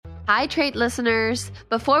Hi, Trade listeners.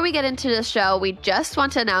 Before we get into the show, we just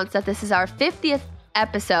want to announce that this is our 50th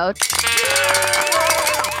episode.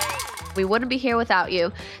 We wouldn't be here without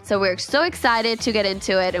you. So we're so excited to get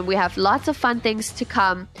into it, and we have lots of fun things to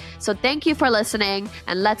come. So thank you for listening,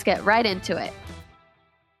 and let's get right into it.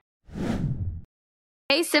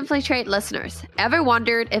 Hey, Simply Trade listeners. Ever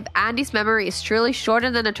wondered if Andy's memory is truly shorter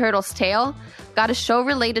than a turtle's tail? Got a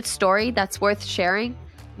show-related story that's worth sharing?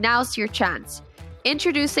 Now's your chance.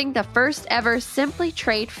 Introducing the first ever Simply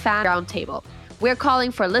Trade Fan Roundtable. We're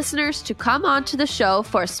calling for listeners to come on to the show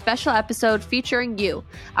for a special episode featuring you,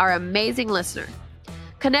 our amazing listener.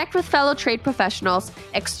 Connect with fellow trade professionals,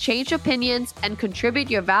 exchange opinions, and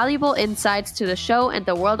contribute your valuable insights to the show and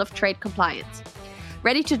the world of trade compliance.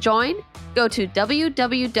 Ready to join? Go to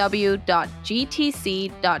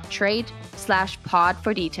www.gtc.trade/pod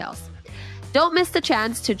for details. Don't miss the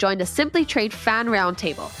chance to join the Simply Trade Fan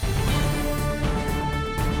Roundtable.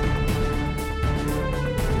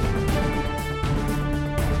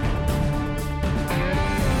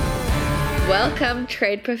 Welcome,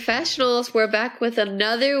 trade professionals. We're back with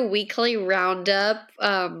another weekly roundup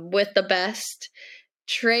with the best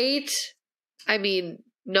trade,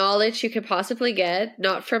 knowledge you could possibly get,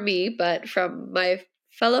 not from me, but from my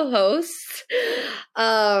fellow hosts.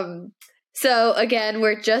 So again,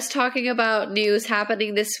 we're just talking about news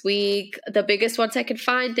happening this week. The biggest ones I can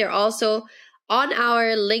find, they're also on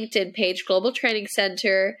our LinkedIn page, Global Training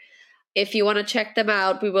Center. If you want to check them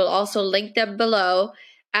out, we will also link them below.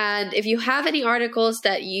 And if you have any articles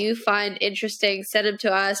that you find interesting, send them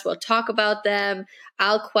to us. We'll talk about them.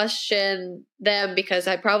 I'll question them because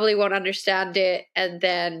I probably won't understand it. And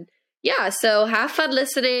then, so have fun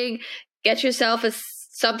listening. Get yourself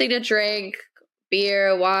something to drink,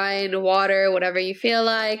 beer, wine, water, whatever you feel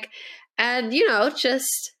like. And,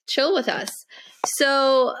 just chill with us.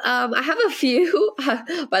 So I have a few,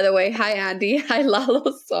 by the way, hi, Andy. Hi,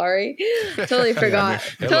 Lalo. Sorry. Totally forgot.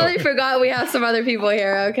 Totally forgot we have some other people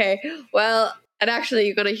here. Okay. Well, and actually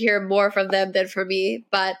you're going to hear more from them than from me,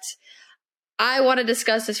 but I want to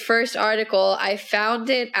discuss this first article. I found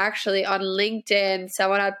it actually on LinkedIn.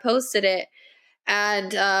 Someone had posted it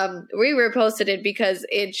and we reposted it because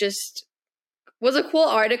it just was a cool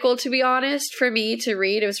article, to be honest, for me to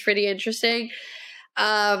read. It was pretty interesting.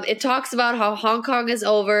 It talks about how Hong Kong is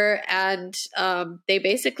over, and they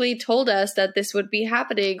basically told us that this would be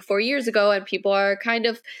happening 4 years ago, and people are kind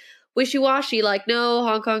of wishy-washy, like, no,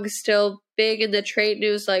 Hong Kong is still big in the trade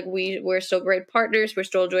news, like we're still great partners, we're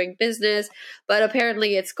still doing business, but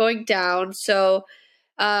apparently it's going down. So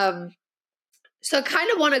I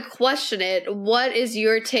kind of want to question it. What is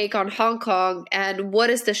your take on Hong Kong, and what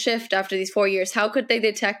is the shift after these 4 years? How could they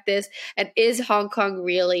detect this, and is Hong Kong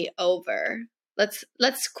really over?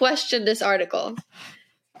 Let's question this article.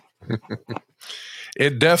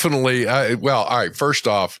 It definitely, all right, first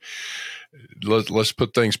off, let's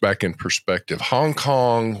put things back in perspective. Hong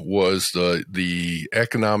Kong was the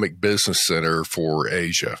economic business center for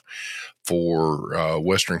Asia, for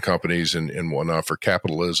Western companies and whatnot, for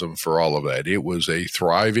capitalism, for all of that. It was a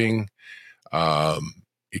thriving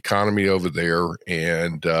economy over there,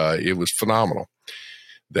 and it was phenomenal.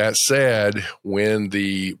 That said, when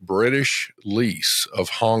the British lease of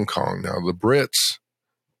Hong Kong, now the Brits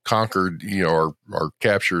conquered, or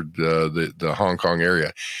captured the Hong Kong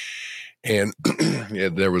area, and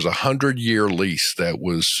there was a 100-year lease that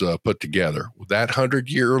was put together. That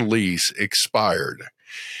 100-year lease expired,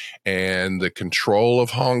 and the control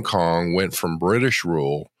of Hong Kong went from British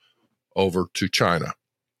rule over to China.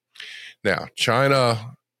 Now,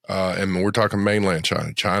 China, and we're talking mainland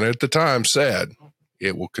China. China at the time said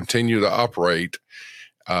it will continue to operate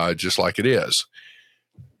just like it is.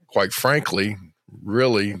 Quite frankly,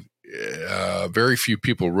 really, very few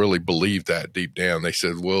people really believe that deep down. They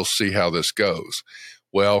said, we'll see how this goes.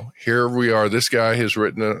 Well, here we are. This guy has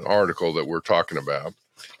written an article that we're talking about,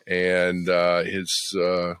 and his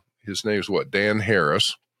name is Dan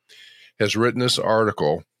Harris, has written this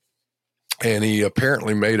article, and he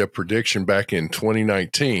apparently made a prediction back in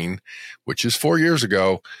 2019, which is 4 years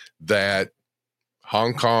ago, that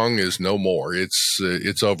Hong Kong is no more.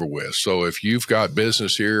 It's over with. So if you've got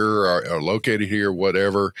business here or located here,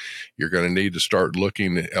 whatever, you're going to need to start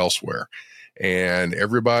looking elsewhere. And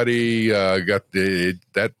everybody got their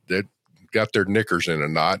knickers in a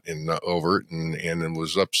knot over it and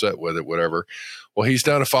was upset with it, whatever. Well, he's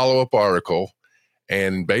done a follow-up article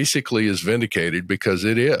and basically is vindicated, because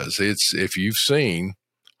it is. It's, if you've seen,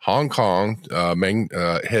 Hong Kong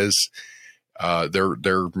has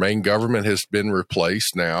their main government has been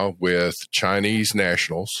replaced now with Chinese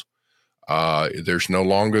nationals. There's no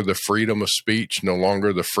longer the freedom of speech, no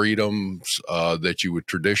longer the freedoms that you would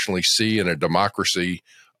traditionally see in a democracy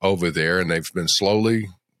over there, and they've been slowly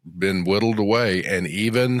been whittled away. And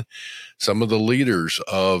even some of the leaders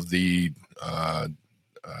of the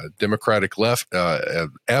democratic left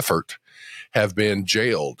effort have been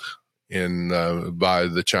jailed by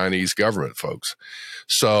the Chinese government folks.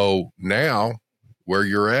 So now where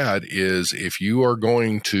you're at is, if you are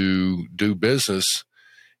going to do business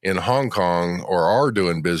in Hong Kong or are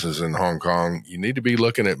doing business in Hong Kong, you need to be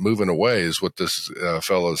looking at moving away, is what this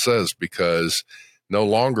fellow says, because no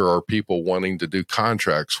longer are people wanting to do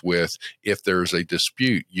contracts with, if there's a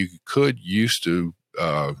dispute. You used to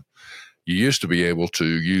be able to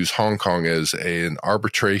use Hong Kong as an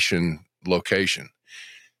arbitration location.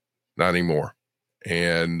 Not anymore.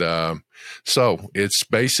 And so it's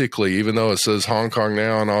basically, even though it says Hong Kong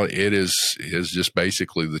now and all, it is just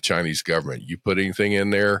basically the Chinese government. You put anything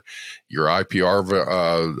in there, your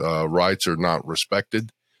IPR rights are not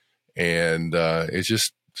respected, and it's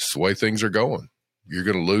just the way things are going. You're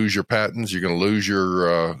going to lose your patents. You're going to lose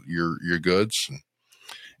your goods,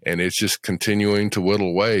 and it's just continuing to whittle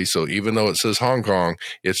away. So even though it says Hong Kong,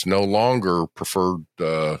 it's no longer preferred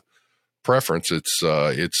preference. It's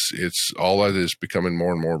all that is becoming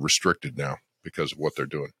more and more restricted now because of what they're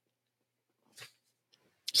doing.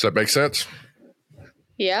 Does that make sense?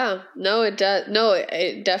 Yeah, no, it does. No,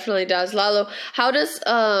 it definitely does. Lalo, how does,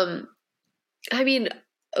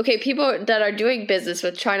 okay, people that are doing business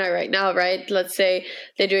with China right now, right? Let's say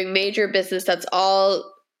they're doing major business. That's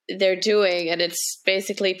all they're doing, and it's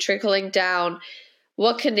basically trickling down.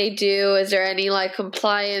 What can they do? Is there any like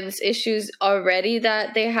compliance issues already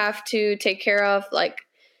that they have to take care of? Like,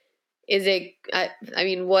 is it,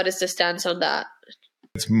 what is the stance on that?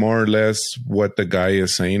 It's more or less what the guy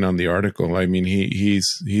is saying on the article. I mean,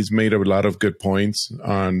 he's made a lot of good points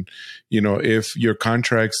on, if your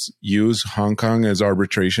contracts use Hong Kong as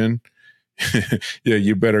arbitration, yeah,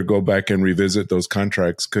 you better go back and revisit those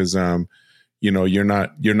contracts, because you're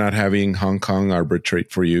not having Hong Kong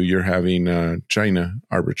arbitrate for you. You're having China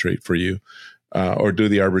arbitrate for you, or do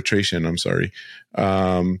the arbitration. I'm sorry.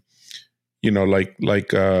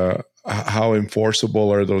 How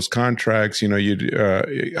enforceable are those contracts?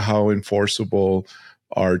 How enforceable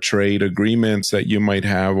are trade agreements that you might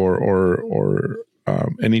have, or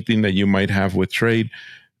anything that you might have with trade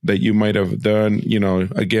that you might have done.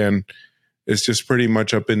 Again, it's just pretty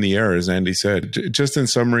much up in the air, as Andy said. Just in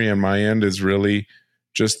summary, on my end, is really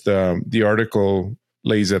just the article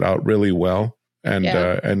lays it out really well,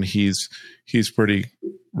 and he's pretty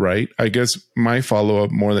right. I guess my follow up,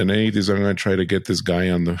 more than anything, is I'm going to try to get this guy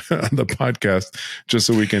on the podcast just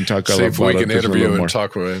so we can talk about it. See if we can interview and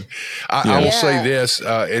talk with him. I will say this,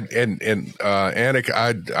 Anik,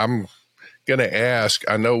 I'm going to ask,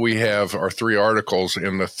 I know we have our 3 articles.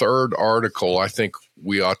 In the 3rd article, I think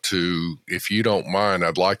we ought to, if you don't mind,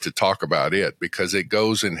 I'd like to talk about it, because it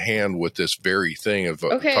goes in hand with this very thing of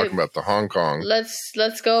talking about the Hong Kong.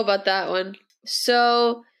 Let's go about that one.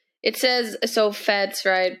 So it says, feds,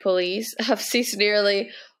 right, police, have seized nearly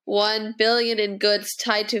 $1 billion in goods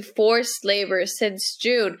tied to forced labor since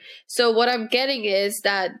June. So what I'm getting is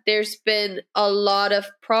that there's been a lot of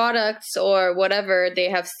products or whatever they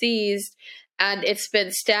have seized, and it's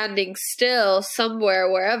been standing still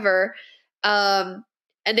somewhere, wherever, and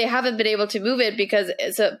they haven't been able to move it because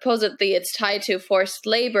supposedly it's tied to forced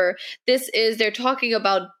labor. They're talking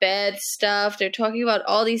about bed stuff. They're talking about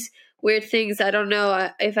all these weird things. I don't know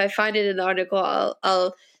if I find it in the article,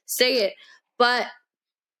 I'll say it. But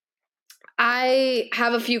I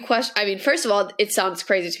have a few questions. First of all, it sounds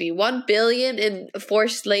crazy to me. 1 billion in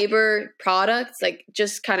forced labor products, like,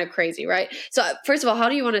 just kind of crazy, right? So first of all, how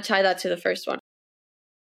do you want to tie that to the first one?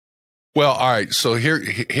 Well, all right. So here's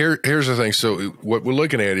the thing. So what we're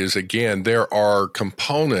looking at is, again, there are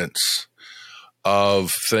components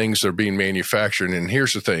of things that are being manufactured. And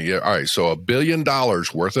here's the thing. All right. So $1 billion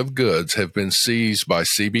worth of goods have been seized by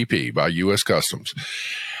CBP, by U.S. Customs,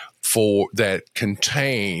 that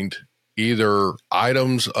contained either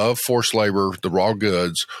items of forced labor, the raw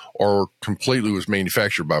goods, or completely was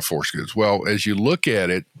manufactured by forced goods. Well, as you look at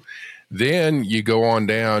it, then you go on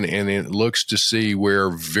down and it looks to see where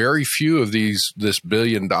very few of this $1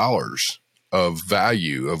 billion of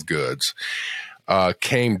value of goods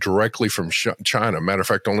came directly from China. Matter of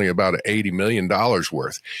fact, only about $80 million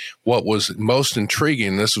worth. What was most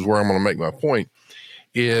intriguing, this is where I'm going to make my point,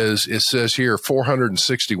 is it says here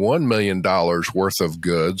 $461 million worth of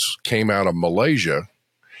goods came out of Malaysia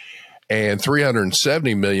and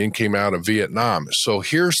 $370 million came out of Vietnam. So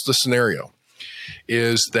here's the scenario,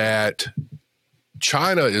 is that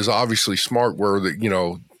China is obviously smart, where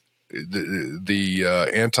the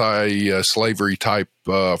anti-slavery type,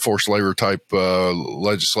 forced labor type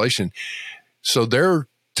legislation. So they're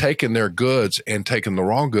taking their goods and taking the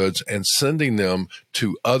raw goods and sending them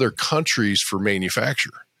to other countries for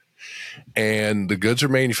manufacture. And the goods are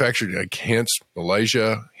manufactured, hence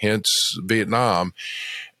Malaysia, hence Vietnam.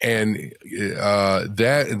 And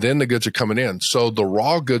then the goods are coming in. So the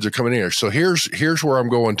raw goods are coming in. So here's where I'm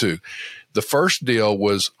going to. The first deal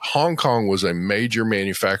was Hong Kong was a major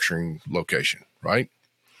manufacturing location, right?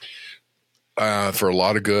 For a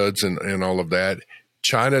lot of goods and all of that.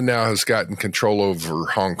 China now has gotten control over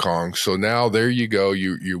Hong Kong. So now there you go.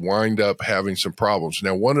 You wind up having some problems.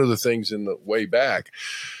 Now, one of the things in the way back,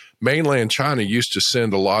 mainland China used to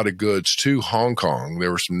send a lot of goods to Hong Kong.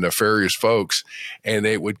 There were some nefarious folks, and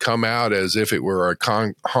it would come out as if it were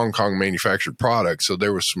a Hong Kong manufactured product. So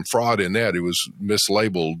there was some fraud in that. It was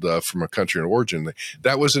mislabeled from a country of origin.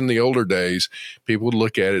 That was in the older days. People would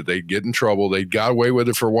look at it, they'd get in trouble, they'd got away with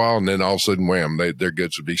it for a while, and then all of a sudden, wham, their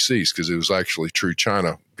goods would be seized because it was actually true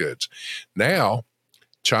China goods. Now,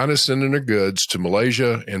 China's sending their goods to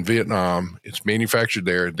Malaysia and Vietnam. It's manufactured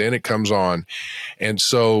there. Then it comes on. And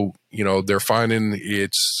so, they're finding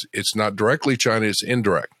it's not directly China, it's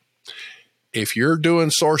indirect. If you're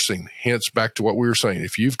doing sourcing, hence back to what we were saying,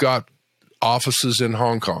 if you've got offices in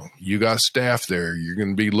Hong Kong, you got staff there, you're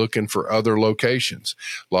going to be looking for other locations.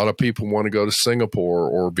 A lot of people want to go to Singapore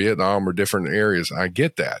or Vietnam or different areas. I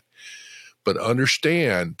get that. But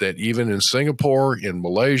understand that even in Singapore, in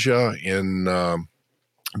Malaysia, in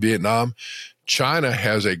Vietnam, China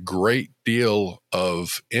has a great deal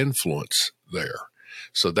of influence there.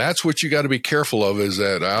 So that's what you got to be careful of, is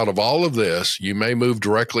that out of all of this, you may move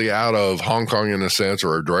directly out of Hong Kong in a sense,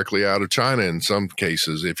 or directly out of China in some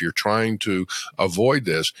cases, if you're trying to avoid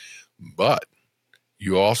this. But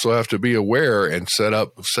you also have to be aware and set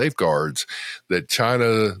up safeguards that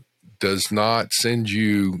China does not send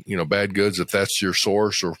you, bad goods if that's your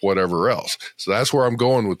source or whatever else. So that's where I'm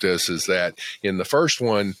going with this, is that in the first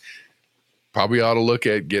one, probably ought to look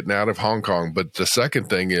at getting out of Hong Kong. But the second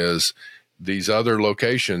thing is these other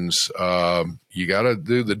locations, you got to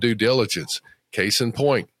do the due diligence. Case in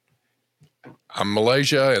point, I'm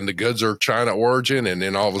Malaysia and the goods are China origin, and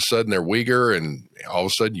then all of a sudden they're Uyghur, and all of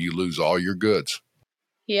a sudden you lose all your goods.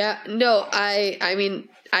 Yeah, no, I mean,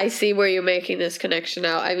 I see where you're making this connection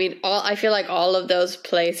now. I mean, I feel like all of those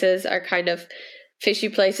places are kind of fishy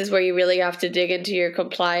places where you really have to dig into your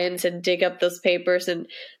compliance and dig up those papers and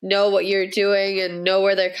know what you're doing and know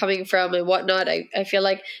where they're coming from and whatnot. I feel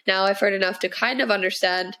like now I've heard enough to kind of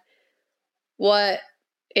understand what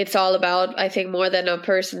it's all about. I think more than a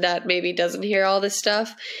person that maybe doesn't hear all this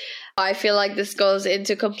stuff. I feel like this goes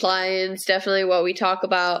into compliance, definitely what we talk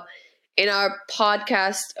about in our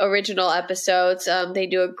podcast original episodes. They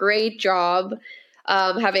do a great job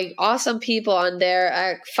having awesome people on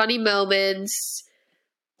there, funny moments,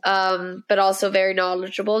 but also very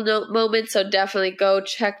knowledgeable moments. So definitely go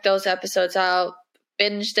check those episodes out,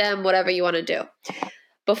 binge them, whatever you want to do.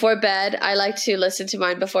 Before bed, I like to listen to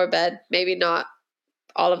mine before bed. Maybe not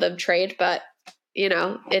all of them trade, but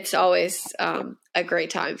it's always a great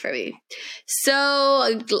time for me.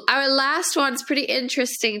 So our last one's pretty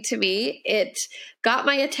interesting to me. It got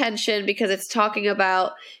my attention because it's talking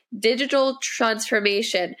about digital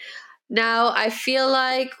transformation. Now, I feel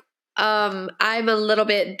like I'm a little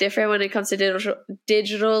bit different when it comes to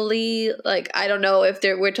digitally. Like, I don't know if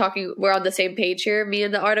we're on the same page here, me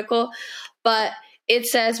and the article, but it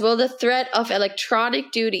says, will the threat of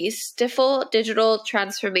electronic duties stifle digital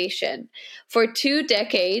transformation? For 2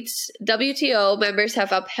 decades, WTO members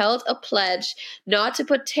have upheld a pledge not to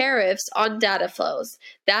put tariffs on data flows.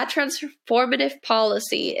 That transformative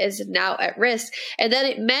policy is now at risk. And then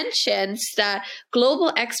it mentions that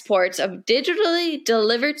global exports of digitally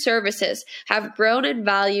delivered services have grown in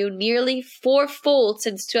value nearly 4-fold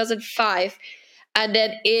since 2005. And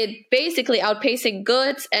then it basically outpacing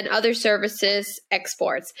goods and other services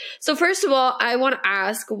exports. So first of all, I want to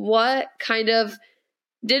ask, what kind of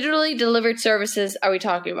digitally delivered services are we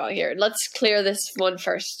talking about here? Let's clear this one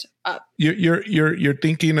first up. You're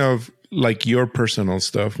thinking of like your personal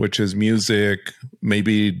stuff, which is music,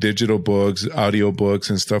 maybe digital books, audio books,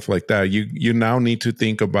 and stuff like that. You now need to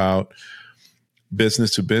think about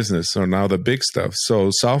business to business. So now the big stuff. So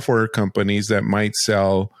software companies that might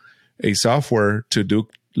sell a software to do,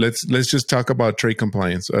 let's just talk about trade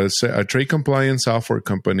compliance. A trade compliance software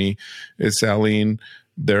company is selling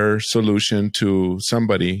their solution to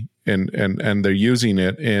somebody, and they're using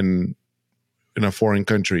it in a foreign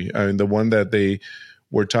country. And the one that they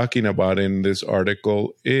were talking about in this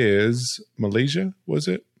article is Malaysia, was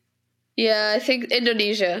it? Yeah, I think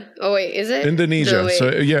Indonesia. Oh wait, is it? No, Indonesia. So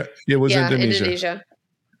wait. yeah, it was Yeah, Indonesia. Indonesia.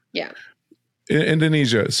 Yeah.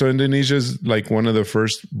 Indonesia. So Indonesia is like one of the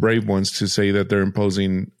first brave ones to say that they're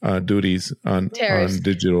imposing duties Tariffs. on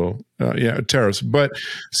digital, tariffs. But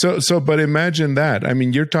but imagine that. I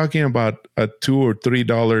mean, you're talking about a $2 or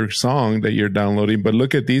 $3 song that you're downloading, but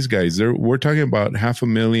look at these guys. We're talking about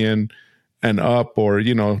 $500,000 and up, or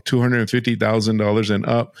 $250,000 and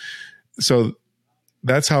up. So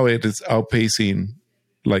that's how it is outpacing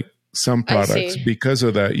like some I products see. because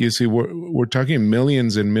of that. You see, we're talking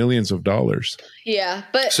millions and millions of dollars. Yeah,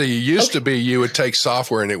 but So you would take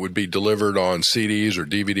software and it would be delivered on CDs or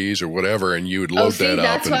DVDs or whatever, and you would load that up.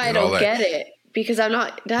 That's why I and all don't that. get it, because I'm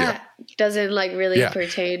not that doesn't like really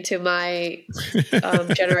pertain to my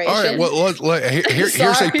generation. All right, well,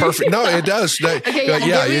 here's a perfect. No, it does. Okay, yeah,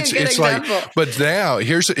 give me a good example. like. But now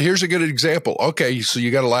here's a good example. Okay, so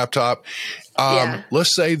you got a laptop.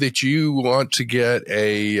 Let's say that you want to get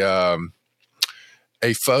a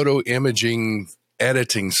photo imaging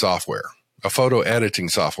editing software, a photo editing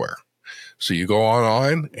software. So you go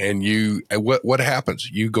online and what happens?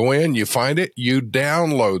 You go in, you find it, you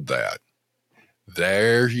download that.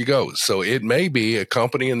 There you go. So it may be a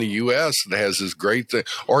company in the U.S. that has this great thing,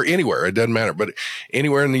 or anywhere, it doesn't matter, but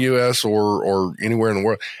anywhere in the U.S. or anywhere in the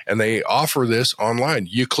world, and they offer this online.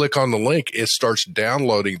 You click on the link, it starts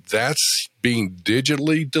downloading. That's being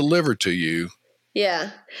digitally delivered to you.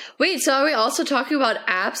 Yeah. Wait, so are we also talking about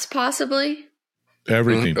apps possibly?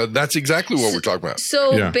 Everything. That's exactly what we're talking about.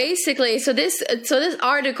 So basically, so this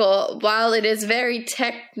article, while it is very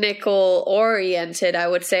technical oriented, I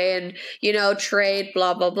would say, and trade,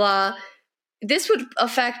 blah blah blah, this would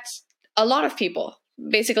affect a lot of people,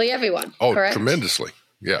 basically everyone. Oh, correct? Tremendously,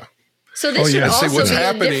 yeah. So this should also what's be in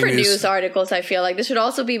happening different is, news articles. I feel like this should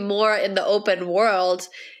also be more in the open world,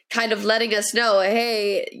 kind of letting us know,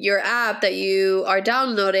 hey, your app that you are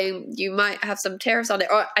downloading, you might have some tariffs on it,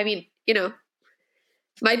 or I mean,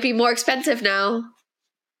 might be more expensive now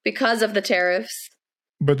because of the tariffs.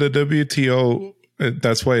 But the WTO,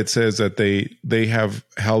 that's why it says that they have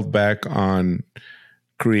held back on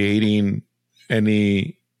creating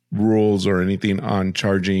any rules or anything on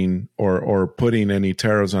charging or putting any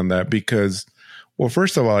tariffs on that, because, well,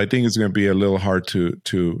 first of all, I think it's going to be a little hard to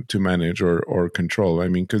manage or control. I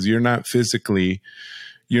mean, because you're not physically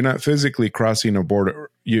crossing a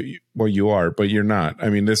border. You are, but you're not. I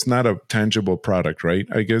mean, it's not a tangible product, right?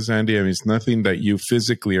 I guess, Andy, I mean, it's nothing that you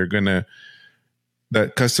physically are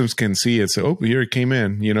that customs can see. It's, oh, here it came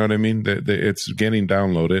in. You know what I mean? It's getting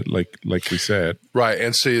downloaded, like we said. Right.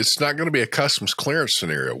 And see, it's not going to be a customs clearance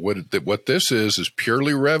scenario. What this is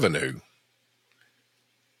purely revenue.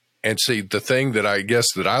 And see, the thing that I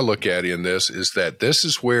guess that I look at in this is that this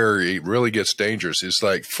is where it really gets dangerous. It's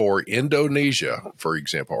like for Indonesia, for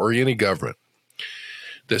example, or any government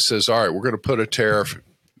that says, all right, we're going to put a tariff,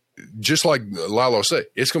 just like Lalo said,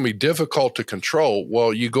 it's going to be difficult to control.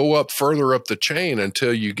 Well, you go up further up the chain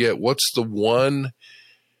until you get what's the one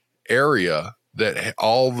area that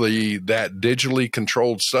all that digitally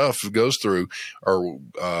controlled stuff goes through, or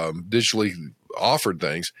digitally offered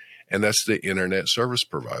things. And that's the internet service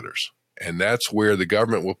providers. And that's where the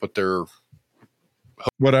government will put their...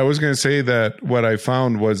 What I was going to say, that what I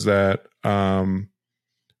found was that on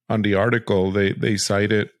the article, they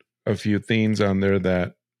cited a few things on there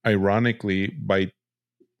that, ironically, by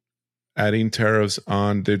adding tariffs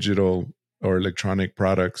on digital or electronic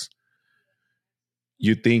products,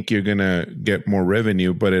 you think you're going to get more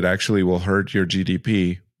revenue, but it actually will hurt your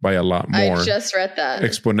GDP by a lot more. I just read that.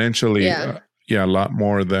 Exponentially. A lot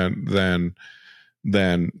more than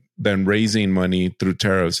raising money through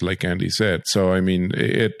tariffs, like Andy said. So, I mean,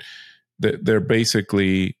 they're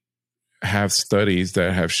basically have studies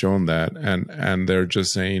that have shown that, and they're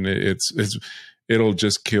just saying it'll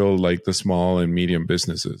just kill like the small and medium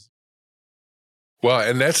businesses. Well,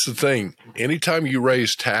 and that's the thing. Anytime you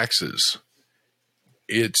raise taxes,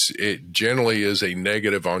 it generally is a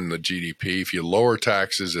negative on the GDP. If you lower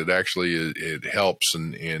taxes, it actually it helps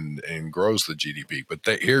and grows the GDP. But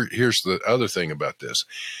here's the other thing about this: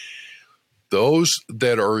 those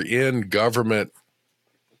that are in government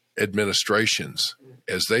administrations,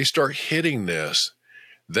 as they start hitting this,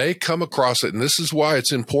 they come across it. And this is why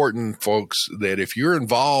it's important, folks, that if you're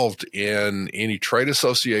involved in any trade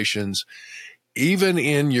associations, even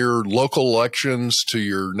in your local elections to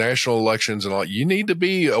your national elections and all, you need to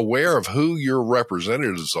be aware of who your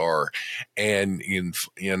representatives are and,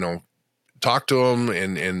 talk to them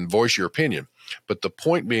and voice your opinion. But the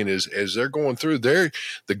point being is, as they're going through there,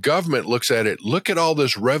 the government looks at it, look at all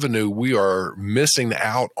this revenue we are missing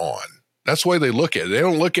out on. That's the way they look at it. They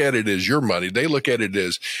don't look at it as your money. They look at it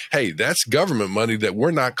as, hey, that's government money that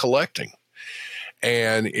we're not collecting.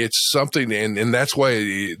 And it's something, and that's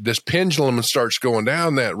why this pendulum starts going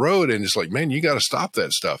down that road. And it's like, man, you got to stop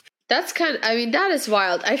that stuff. That's that is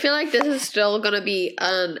wild. I feel like this is still going to be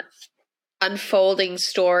an unfolding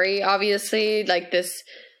story, obviously. Like this,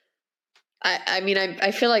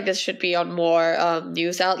 I feel like this should be on more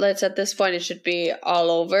news outlets at this point. It should be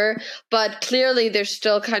all over. But clearly they're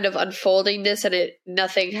still kind of unfolding this, and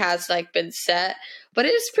nothing has like been set. But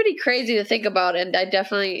it is pretty crazy to think about, and I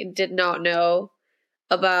definitely did not know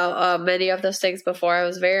about many of those things before. I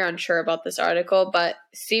was very unsure about this article, but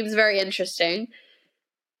seems very interesting.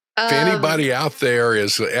 If anybody out there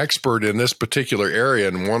is an expert in this particular area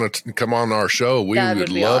and want to come on our show, we would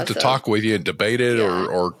love to talk with you and debate it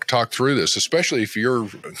or talk through this, especially if you're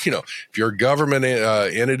a government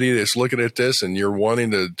entity that's looking at this and you're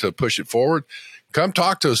wanting to push it forward. Come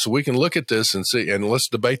talk to us so we can look at this and see, and let's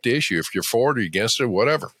debate the issue. If you're for it or against it,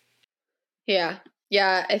 whatever. Yeah,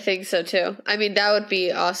 I think so too. I mean, that would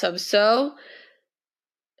be awesome. So,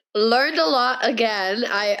 learned a lot again.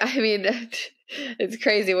 I mean, it's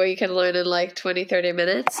crazy what you can learn in like 20, 30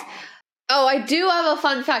 minutes. Oh, I do have a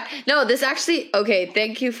fun fact. No, this actually, okay,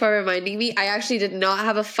 thank you for reminding me. I actually did not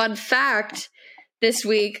have a fun fact this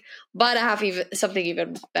week, but I have something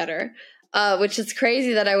even better, which is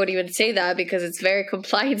crazy that I would even say that because it's very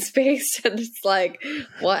compliance-based, and it's like,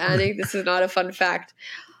 what, Annie? This is not a fun fact.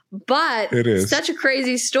 But it is such a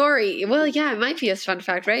crazy story. Well, yeah, it might be a fun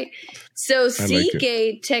fact, right? So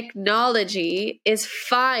Seagate Technology is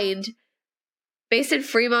fined, based in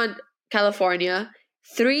Fremont, California,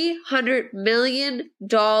 $300 million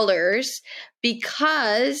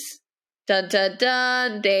because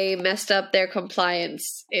they messed up their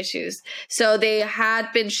compliance issues. So they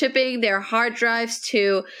had been shipping their hard drives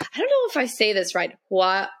to, I don't know if I say this right.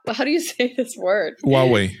 How do you say this word?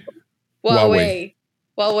 Huawei.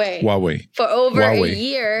 For over a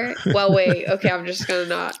year. Huawei. Okay, I'm just gonna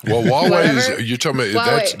not. Well, Huawei is, you're talking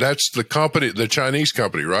about, that's the company, the Chinese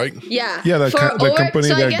company, right? Yeah. Yeah, the company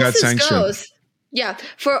that got sanctioned. Yeah,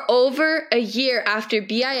 for over a year after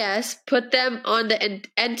BIS put them on the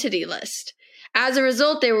entity list. As a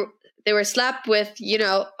result, they were slapped with,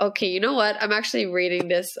 okay, you know what? I'm actually reading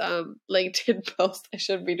this LinkedIn post. I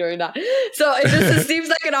shouldn't be doing that. So it seems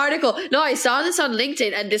like an article. No, I saw this on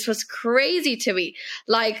LinkedIn and this was crazy to me.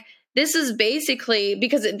 Like, this is basically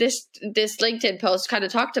because this LinkedIn post kind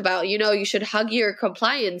of talked about, you should hug your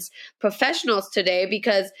compliance professionals today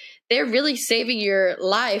because they're really saving your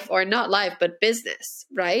life, or not life, but business,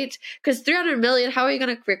 right? Because $300 million, how are you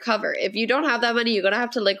going to recover? If you don't have that money, you're going to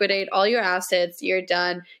have to liquidate all your assets. You're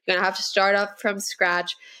done. You're going to have to start up from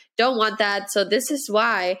scratch. Don't want that. So this is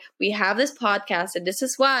why we have this podcast, and this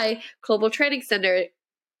is why Global Training Center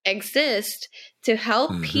exist, to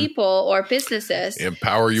help people or businesses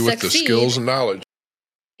empower you with the skills and knowledge.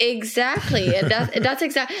 Exactly. And that's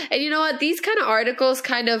exactly. And you know what? These kind of articles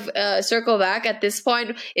kind of circle back at this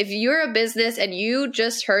point. If you're a business and you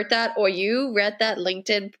just heard that or you read that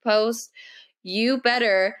LinkedIn post, you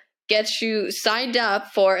better get you signed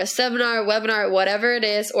up for a seminar, webinar, whatever it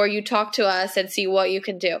is, or you talk to us and see what you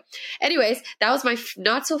can do. Anyways, that was my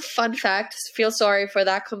not so fun fact. Feel sorry for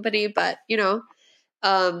that company, but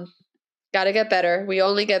gotta get better. We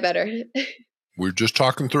only get better. We're just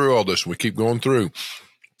talking through all this. We keep going through.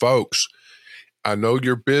 Folks, I know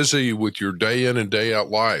you're busy with your day in and day out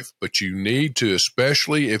life, but you need to,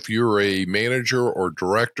 especially if you're a manager or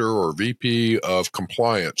director or VP of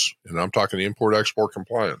compliance, and I'm talking import-export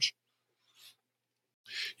compliance,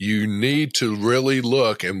 you need to really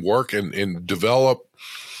look and work and develop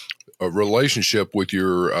a relationship with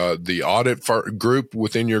your the audit group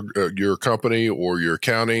within your company or your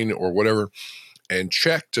accounting or whatever, and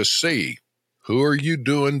check to see who are you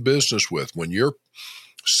doing business with when you're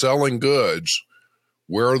selling goods.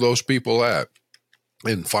 Where are those people at?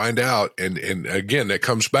 And find out. And again, that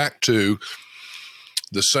comes back to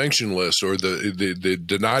the sanction list or the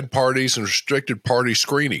denied parties and restricted party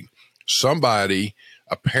screening. Somebody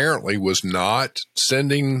apparently was not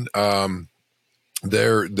sending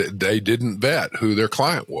they didn't vet who their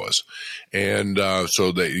client was, and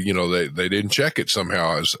so they didn't check it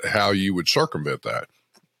somehow as how you would circumvent that,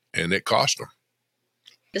 and it cost them.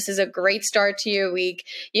 This is a great start to your week.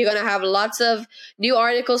 You're going to have lots of new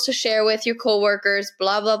articles to share with your coworkers,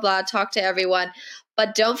 blah, blah, blah, talk to everyone.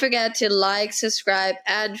 But don't forget to like, subscribe,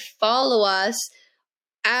 and follow us.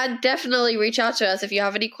 And definitely reach out to us if you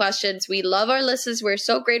have any questions. We love our listeners. We're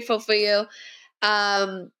so grateful for you.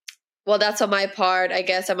 Well, that's on my part. I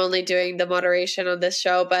guess I'm only doing the moderation on this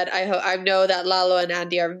show, but I know that Lalo and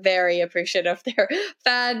Andy are very appreciative of their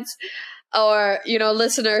fans or,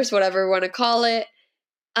 listeners, whatever we want to call it.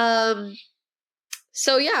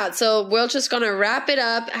 So we're just going to wrap it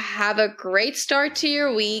up. Have a great start to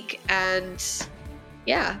your week, and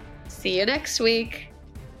see you next week.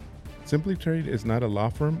 Simply Trade is not a law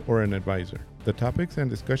firm or an advisor. The topics and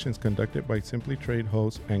discussions conducted by Simply Trade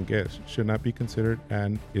hosts and guests should not be considered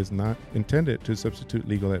and is not intended to substitute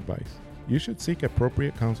legal advice. You should seek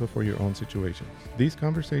appropriate counsel for your own situations. These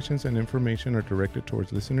conversations and information are directed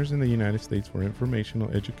towards listeners in the United States for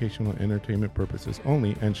informational, educational, and entertainment purposes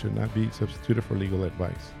only and should not be substituted for legal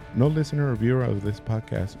advice. No listener or viewer of this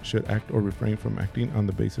podcast should act or refrain from acting on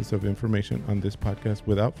the basis of information on this podcast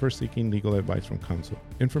without first seeking legal advice from counsel.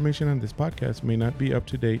 Information on this podcast may not be up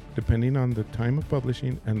to date depending on the time of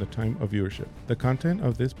publishing and the time of viewership. The content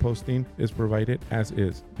of this posting is provided as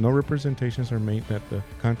is. No representations are made that the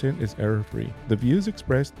content is error-free. The views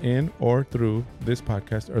expressed in or through this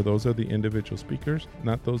podcast are those of the individual speakers,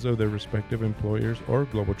 not those of their respective employers or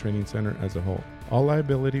Global Training Center as a whole. All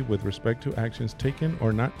liability with respect to actions taken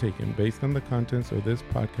or not taken based on the contents of this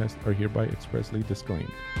podcast are hereby expressly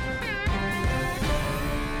disclaimed.